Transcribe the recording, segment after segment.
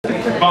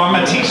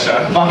Vomitisha.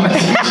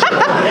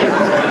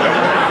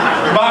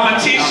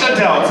 Vomitisha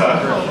Delta.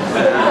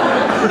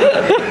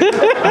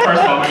 The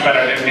first one was better.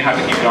 I didn't have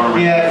to keep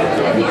going. Yeah.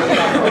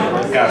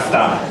 Gotta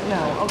stop.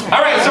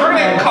 All right, so we're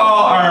gonna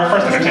call our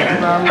first entertainer.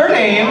 Her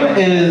name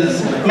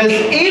is Miss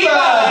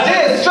Evah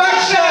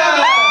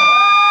Destruction.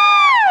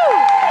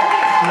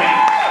 Great.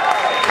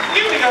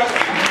 Here we go.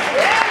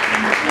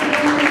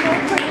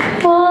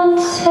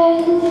 Once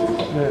said,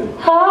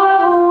 I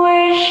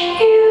wish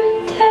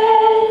you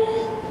dead.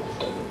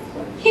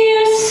 You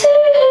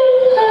said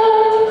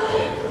love,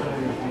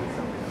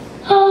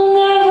 I'll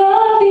never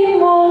be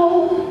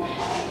more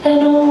than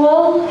a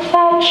wolf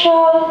at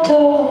your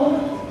door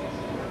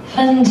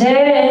for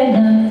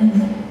dinner.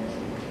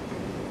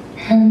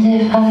 And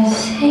if I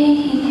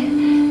see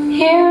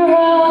you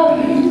run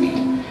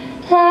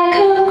like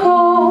a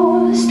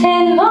ghost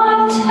in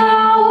my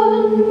town,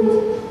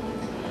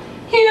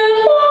 you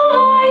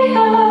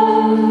liar,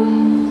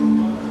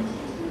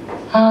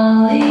 I'll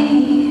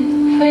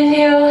leave with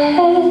your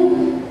head.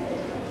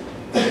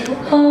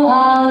 Oh,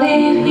 I'll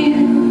leave you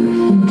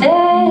for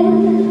dead.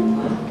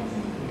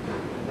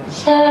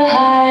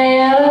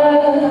 Sire.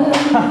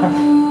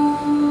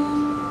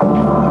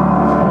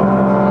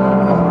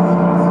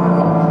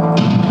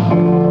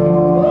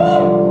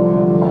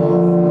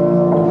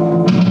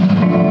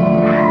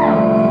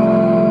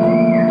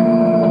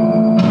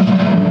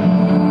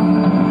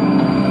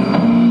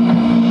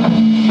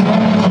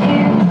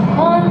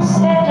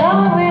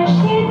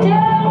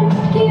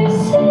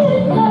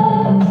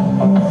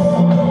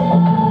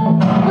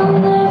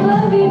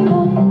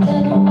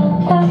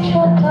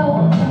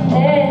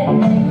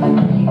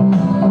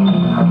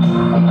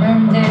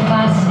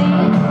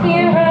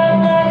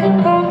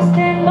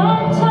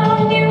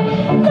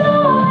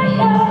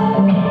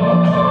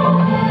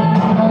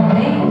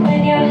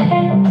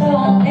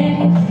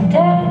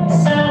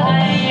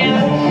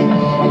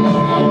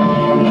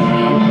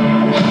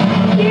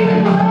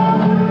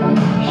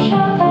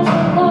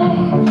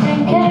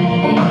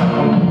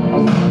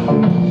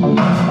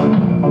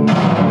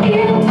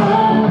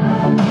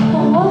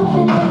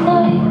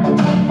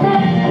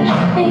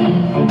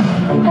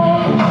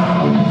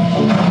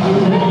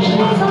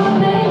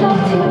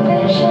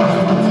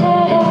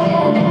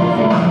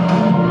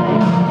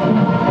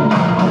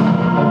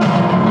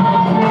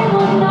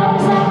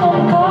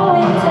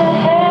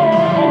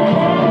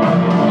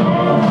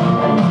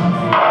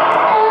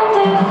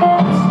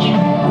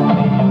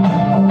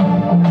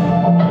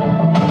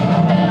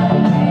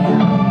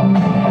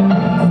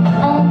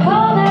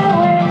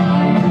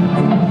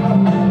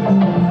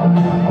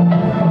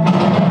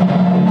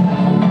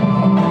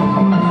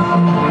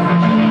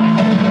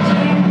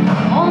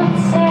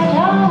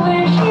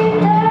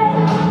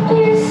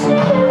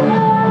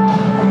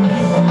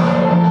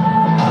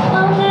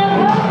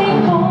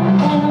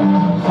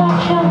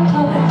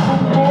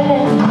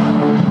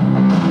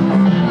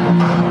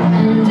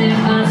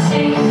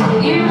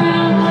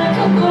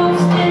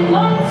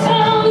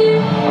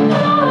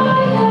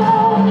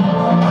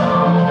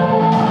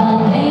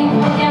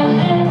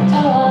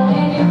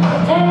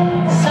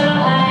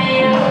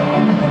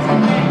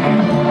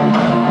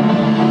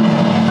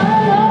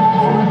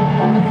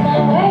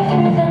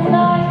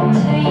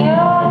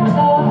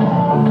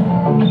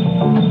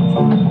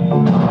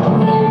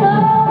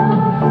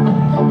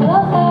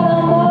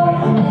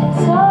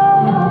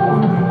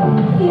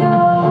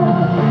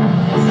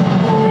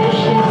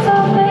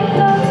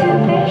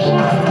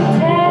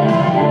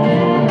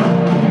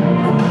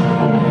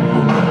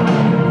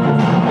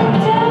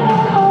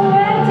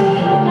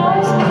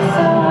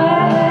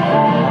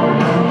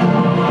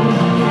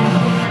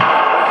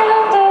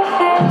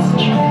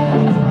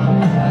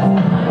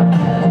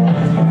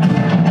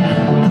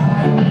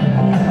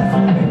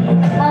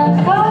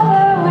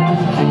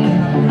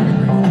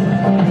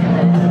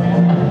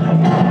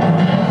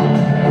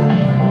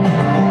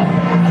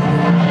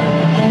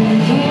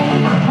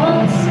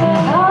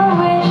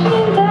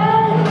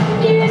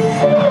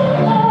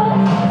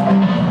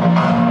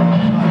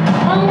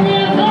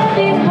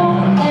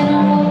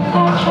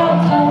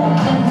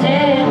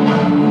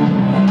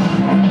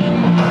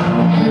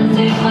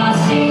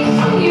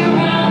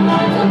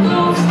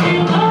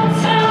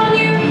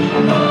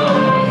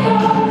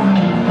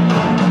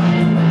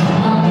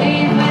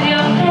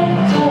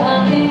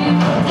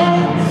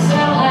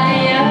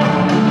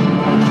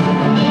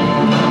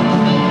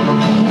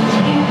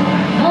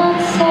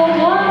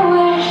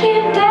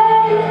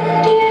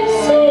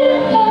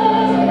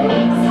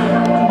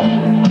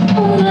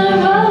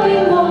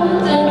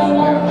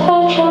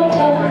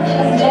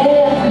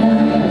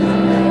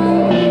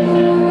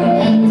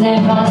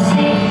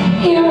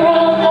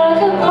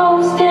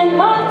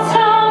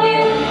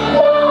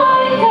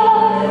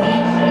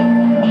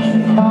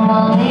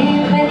 I'll leave